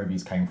kind of pro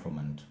reviews came from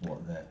and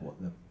what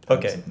the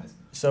purpose of them is?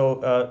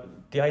 So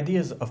the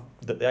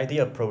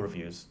idea of pro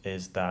reviews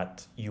is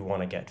that you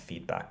want to get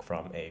feedback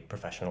from a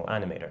professional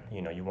animator.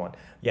 You want,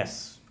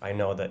 yes, I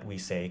know that we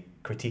say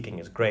critiquing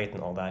is great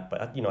and all that,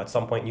 but at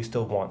some point you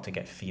still want to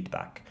get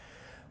feedback.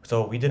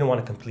 So we didn't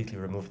want to completely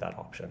remove that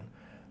option,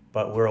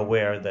 but we're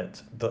aware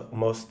that the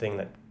most thing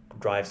that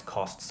drives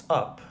costs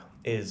up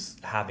is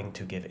having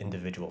to give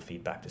individual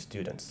feedback to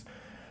students.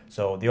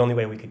 So the only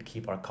way we could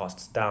keep our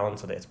costs down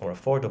so that it's more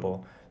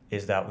affordable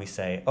is that we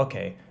say,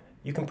 okay,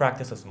 you can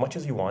practice as much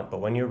as you want, but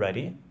when you're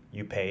ready,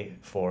 you pay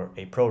for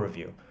a pro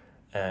review.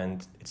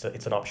 And it's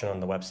an option on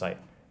the website.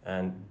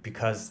 And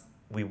because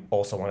we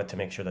also wanted to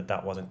make sure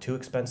that wasn't too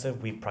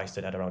expensive, we priced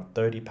it at around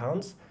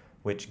 £30,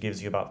 which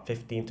gives you about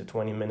 15 to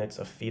 20 minutes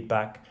of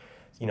feedback.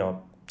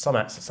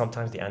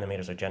 Sometimes the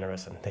animators are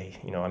generous, and they,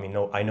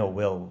 I know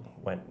Will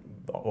went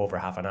over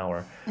half an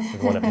hour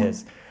with one of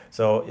his.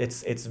 So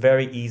it's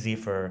very easy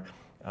for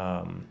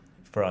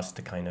us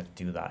to kind of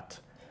do that.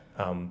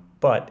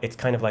 But it's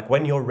kind of like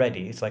when you're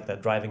ready, it's like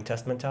that driving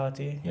test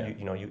mentality. Yeah.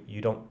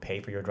 You don't pay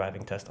for your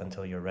driving test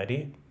until you're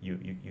ready.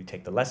 You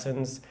take the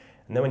lessons,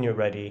 and then when you're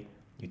ready,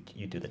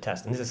 you do the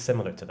test. And this is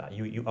similar to that.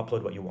 You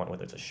upload what you want,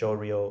 whether it's a show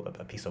reel,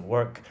 a piece of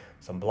work,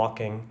 some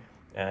blocking,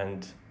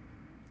 and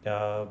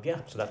so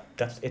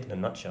that's it in a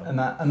nutshell. And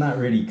that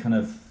really kind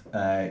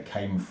of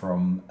came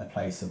from a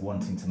place of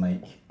wanting to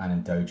make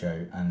Anim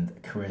Dojo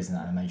and careers in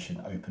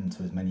animation open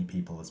to as many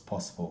people as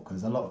possible,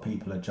 because a lot of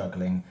people are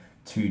juggling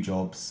 2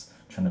 jobs,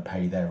 trying to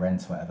pay their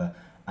rent or whatever,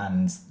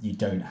 and you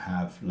don't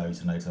have loads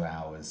and loads of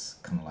hours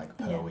kind of like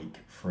per week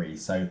free.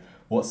 So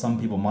what some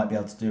people might be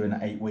able to do in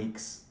 8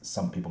 weeks,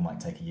 some people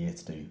might take a year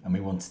to do, and we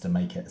wanted to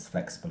make it as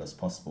flexible as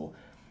possible.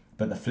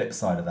 But the flip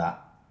side of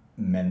that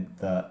meant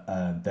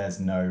that there's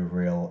no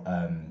real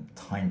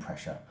time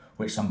pressure,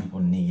 which some people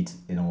need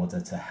in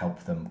order to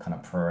help them kind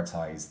of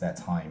prioritize their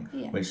time,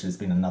 which has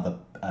been another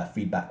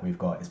feedback we've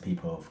got, is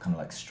people have kind of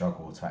like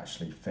struggled to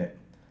actually fit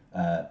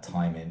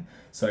time in.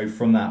 So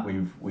from that,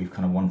 we've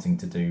kind of wanting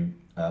to do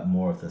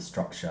more of the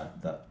structure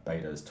that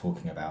Beta is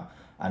talking about,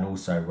 and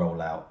also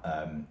roll out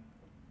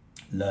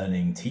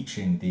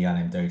teaching the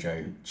Anim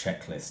Dojo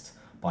checklist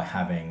by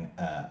having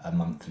a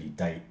monthly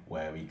date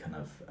where we kind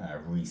of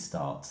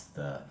restart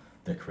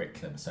the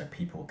curriculum, so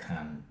people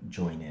can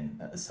join in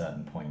at a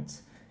certain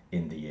point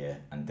in the year,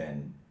 and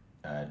then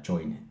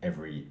join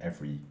every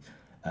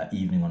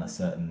evening on a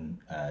certain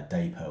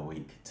day per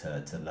week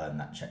to learn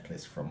that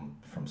checklist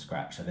from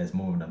scratch. So there's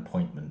more of an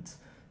appointment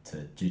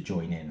to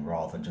join in,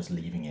 rather than just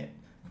leaving it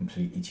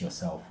completely to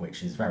yourself,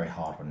 which is very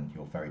hard when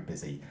you're very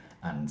busy.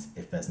 And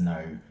if there's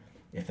no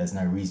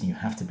reason you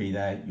have to be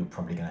there, you're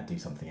probably going to do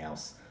something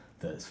else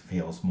that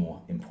feels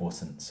more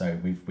important. So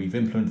we've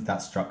implemented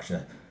that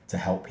structure to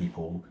help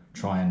people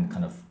try and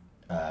kind of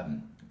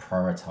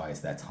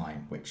prioritize their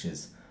time, which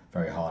is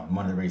very hard. And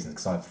one of the reasons,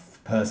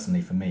 because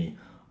for me,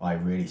 I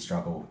really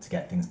struggle to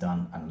get things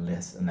done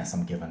unless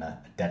I'm given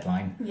a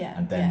deadline. Yeah.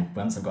 And then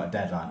once I've got a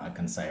deadline, I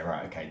can say,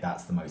 right, okay,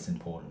 that's the most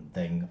important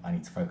thing. I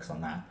need to focus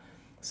on that.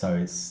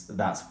 So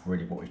that's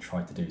really what we've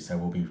tried to do. So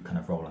we'll be kind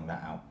of rolling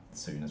that out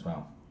soon as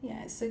well.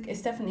 Yeah,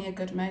 it's definitely a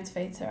good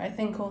motivator. I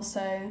think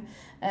also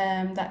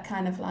that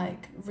kind of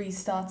like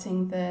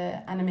restarting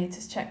the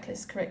Animators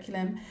Checklist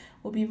curriculum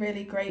will be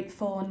really great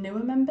for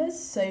newer members,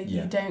 so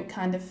you don't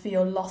kind of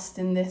feel lost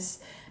in this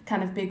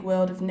kind of big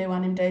world of new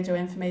AnimDojo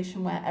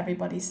information where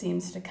everybody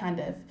seems to kind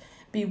of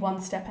be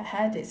one step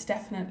ahead. It's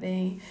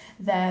definitely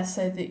there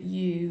so that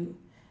you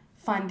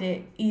find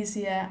it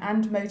easier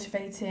and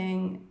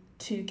motivating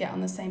to get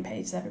on the same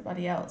page as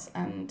everybody else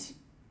and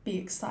be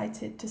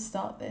excited to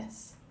start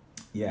this.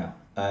 Yeah,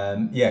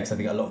 because I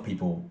think a lot of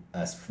people,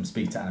 from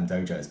speaking to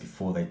AnimDojos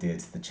before they did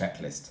the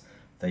checklist,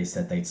 they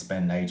said they'd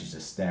spend ages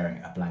just staring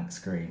at a blank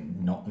screen,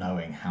 not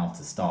knowing how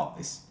to start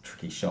this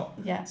tricky shot.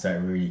 Yeah. So it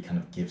really kind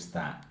of gives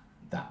that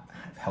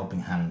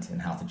helping hand in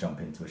how to jump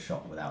into a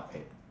shot without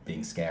it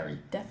being scary.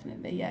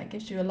 Definitely, yeah, it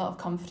gives you a lot of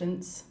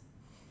confidence.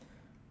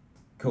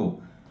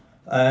 Cool.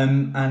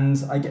 And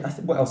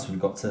what else have we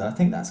got to? I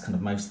think that's kind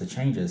of most of the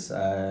changes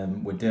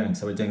we're doing.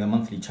 So we're doing the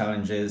monthly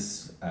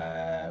challenges,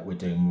 we're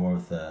doing more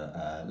of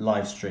the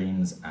live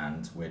streams,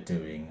 and we're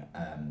doing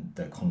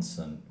the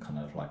constant kind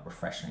of like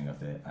refreshing of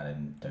the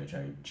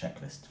AnimDojo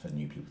checklist for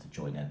new people to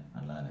join in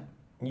and learn it.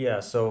 Yeah,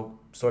 so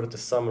sort of to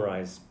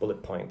summarize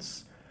bullet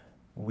points,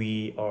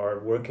 we are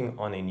working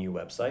on a new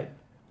website,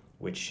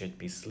 which should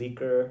be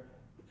sleeker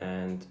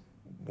and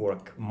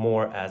work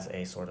more as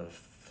a sort of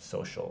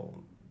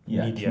social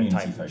media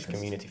type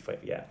community.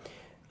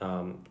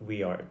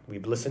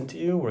 We've listened to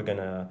you. We're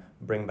gonna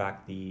bring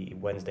back the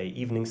Wednesday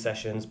evening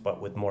sessions,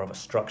 but with more of a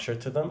structure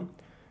to them,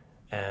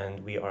 and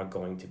we are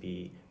going to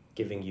be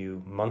giving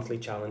you monthly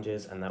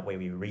challenges, and that way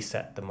we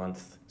reset the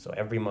month. So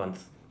every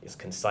month is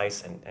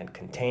concise and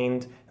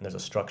contained, and there's a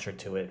structure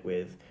to it,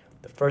 with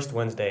the first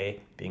Wednesday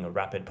being a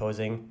rapid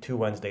posing. 2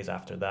 Wednesdays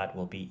after that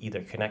will be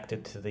either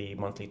connected to the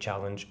monthly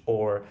challenge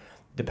or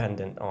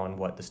dependent on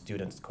what the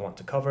students want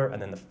to cover, and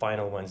then the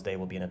final Wednesday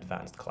will be an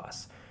advanced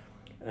class.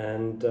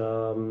 And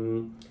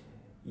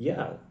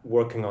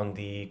working on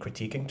the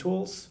critiquing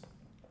tools,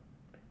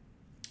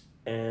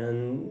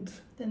 and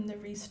then the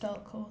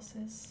restart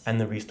courses.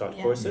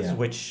 Courses,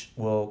 which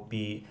will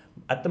be,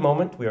 at the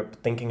moment, we are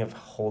thinking of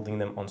holding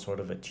them on sort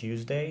of a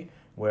Tuesday,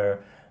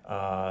 where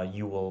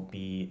you will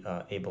be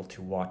able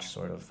to watch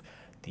sort of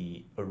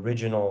the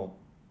original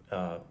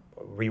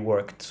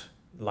reworked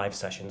live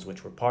sessions,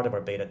 which were part of our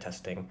beta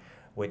testing,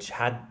 which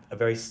had a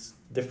very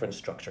different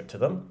structure to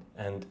them,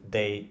 and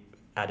they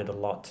added a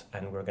lot,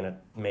 and we're going to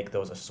make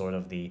those a sort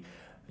of the,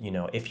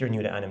 if you're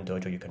new to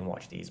AnimDojo, you can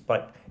watch these,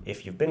 but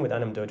if you've been with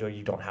AnimDojo,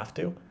 you don't have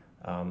to.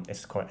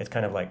 It's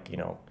kind of like,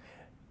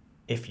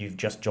 if you've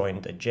just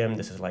joined a gym,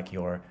 this is like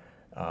your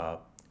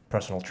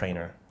personal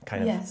trainer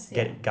kind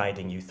of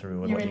guiding you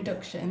through your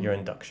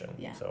induction.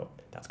 Yeah. So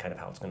that's kind of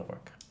how it's going to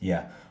work.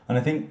 Yeah, and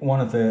I think one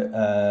of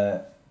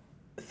the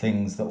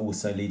things that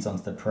also leads on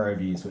to the pro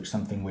reviews, which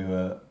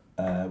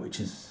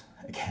is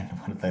again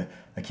one of the,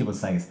 I keep on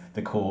saying, is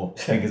the core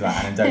thing is about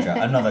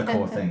AnimDojo. Another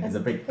core thing is a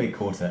big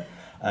core to it,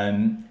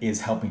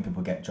 is helping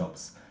people get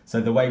jobs.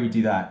 So the way we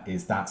do that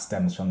is that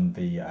stems from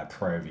the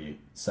pro review.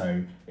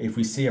 So if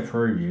we see a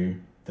pro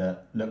review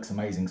that looks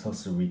amazing, so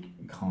obviously we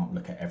can't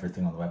look at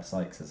everything on the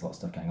website because there's a lot of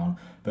stuff going on,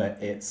 but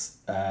it's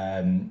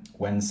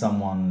when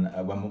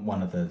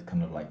one of the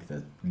kind of like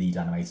the lead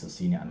animators or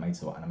senior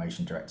animators or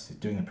animation directors who's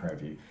doing the pro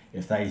review,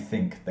 if they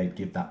think they'd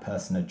give that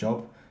person a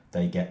job,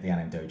 they get the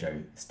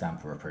AnimDojo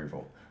stamp of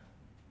approval.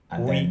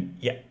 And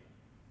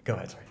go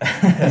ahead, sorry.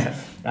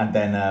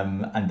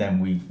 and then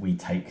we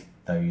take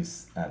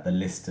those the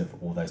list of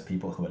all those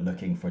people who are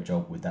looking for a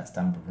job with that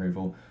stamp of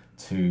approval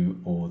to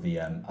all the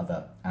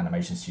other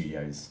animation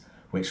studios,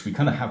 which we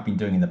kind of have been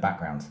doing in the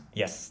background.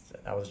 Yes,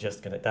 that's what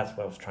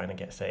I was trying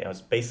to say. I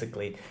was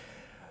basically,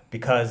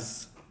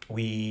 because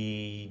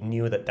we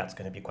knew that that's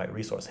going to be quite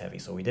resource heavy,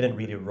 so we didn't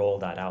really roll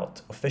that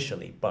out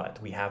officially, but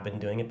we have been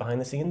doing it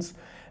behind the scenes,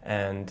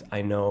 and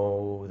I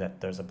know that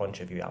there's a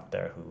bunch of you out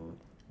there who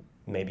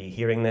may be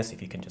hearing this.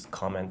 If you can just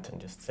comment and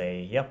just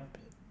say, yep,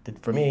 did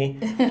for me,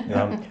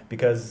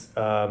 because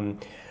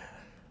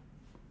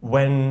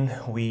when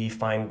we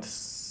find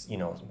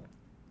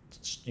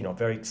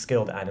very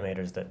skilled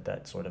animators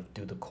that sort of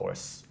do the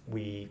course,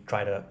 we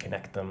try to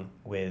connect them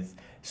with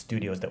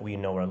studios that we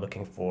know are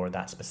looking for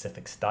that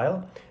specific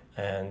style,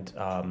 and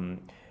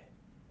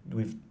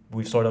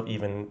we've sort of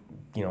even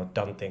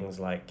done things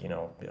like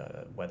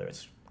whether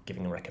it's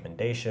giving a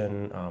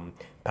recommendation,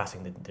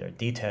 passing their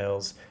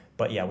details.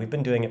 But yeah, we've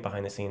been doing it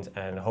behind the scenes,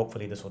 and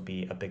hopefully this will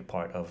be a big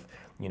part of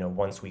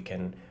once we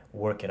can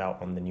work it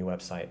out on the new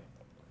website,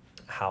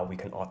 how we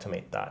can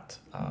automate that,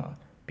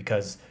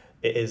 because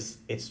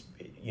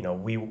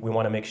we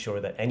want to make sure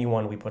that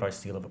anyone we put our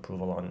seal of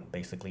approval on,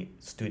 basically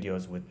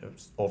studios with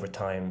over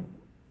time,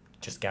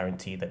 just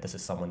guarantee that this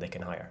is someone they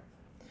can hire.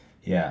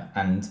 Yeah,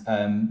 and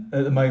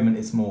at the moment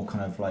it's more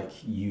kind of like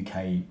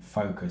UK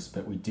focused,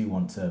 but we do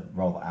want to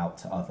roll it out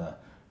to other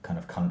kind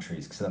of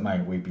countries, because at the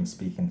moment we've been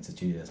speaking to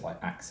studios like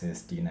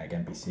Axis, DNEG,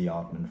 NBC,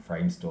 Aardman,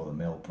 Framestore, The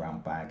Mill, Brown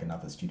Bag, and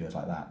other studios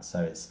like that.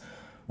 So it's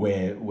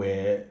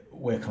we're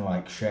kind of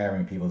like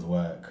sharing people's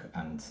work,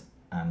 and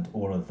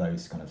all of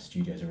those kind of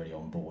studios are really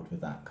on board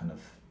with that kind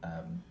of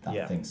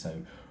that thing. So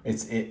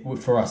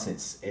for us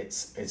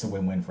it's a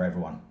win-win for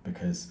everyone,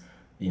 because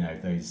you know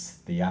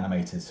the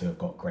animators who have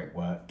got great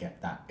work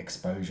get that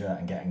exposure,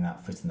 and getting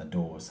that foot in the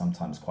door is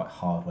sometimes quite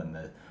hard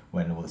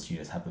when all the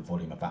studios have the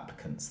volume of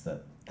applicants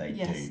that they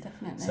do.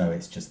 Definitely. So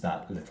it's just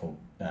that little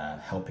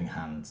helping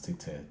hand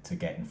to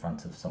get in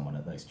front of someone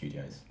at those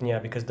studios. Yeah,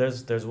 because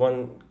there's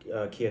one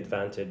key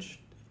advantage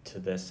to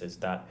this, is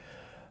that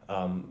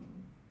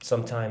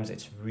sometimes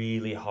it's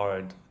really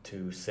hard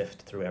to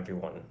sift through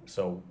everyone.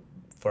 So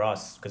for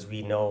us, because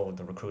we know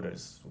the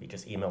recruiters, we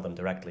just email them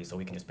directly, so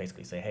we can just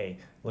basically say, hey,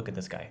 look at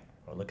this guy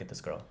or look at this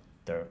girl.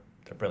 They're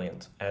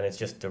brilliant. And it's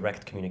just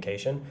direct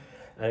communication.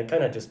 And it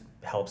kind of just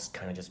helps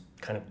kind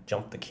of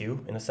jump the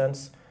queue in a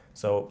sense.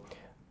 So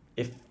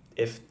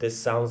if this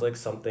sounds like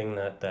something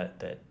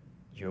that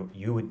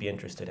you would be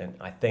interested in,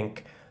 I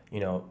think,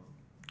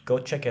 go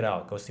check it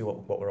out. Go see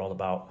what we're all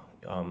about.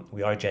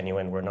 We are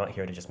genuine. We're not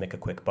here to just make a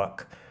quick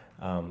buck.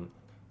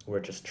 We're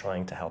just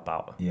trying to help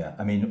out. Yeah,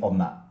 I mean, on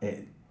that,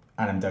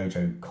 Anim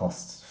Dojo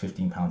costs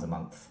 £15 a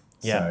month.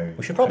 Yeah, so,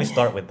 we should probably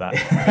start with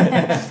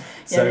that.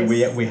 So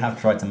we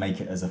have tried to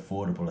make it as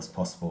affordable as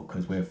possible,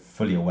 because we're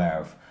fully aware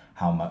of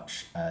how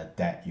much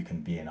debt you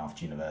can be in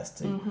after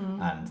university,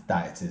 and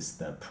that is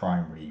the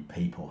primary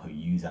people who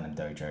use Anim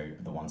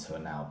Dojo, the ones who are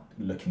now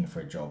looking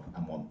for a job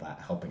and want that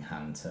helping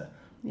hand to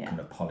kind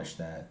of polish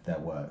their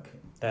work.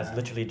 That's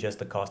literally just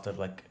the cost of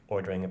like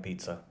ordering a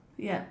pizza.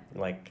 Yeah.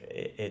 Like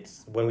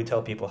it's when we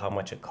tell people how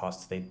much it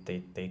costs, they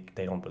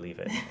don't believe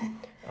it.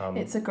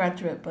 It's a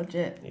graduate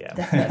budget. Yeah.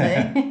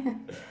 Definitely.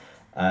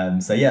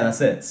 So yeah,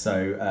 that's it.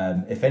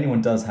 So if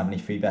anyone does have any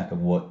feedback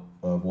of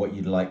what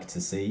you'd like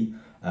to see,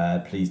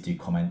 please do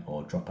comment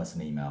or drop us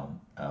an email,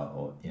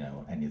 or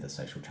on any of the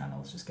social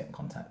channels. Just get in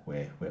contact.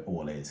 We're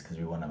all ears, because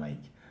we want to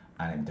make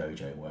Anim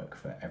Dojo work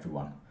for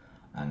everyone,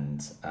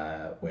 and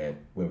we're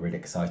really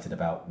excited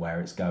about where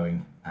it's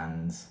going,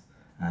 and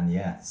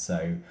yeah.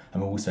 So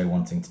I'm also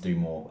wanting to do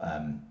more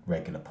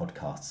regular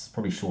podcasts,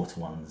 probably shorter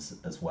ones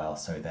as well,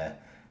 so they're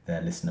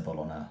listenable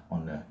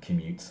on a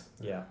commute.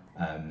 Yeah.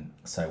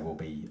 So we'll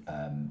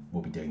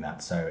be doing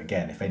that. So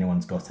again, if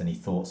anyone's got any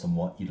thoughts on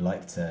what you'd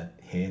like to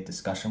hear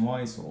discussion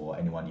wise, or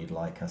anyone you'd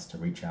like us to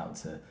reach out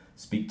to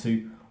speak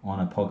to on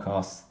a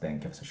podcast, then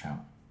give us a shout.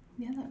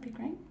 Yeah, that'd be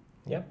great.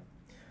 Yep.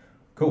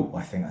 Cool.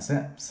 I think that's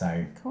it.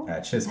 So cool.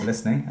 Cheers for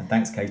listening, and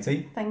thanks,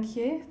 Katie. Thank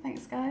you.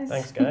 Thanks, guys.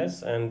 Thanks,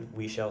 guys, and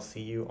we shall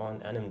see you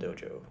on Anim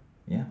Dojo.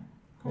 Yeah.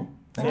 Cool.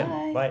 Bye. See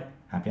ya. Bye.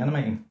 Happy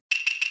animating.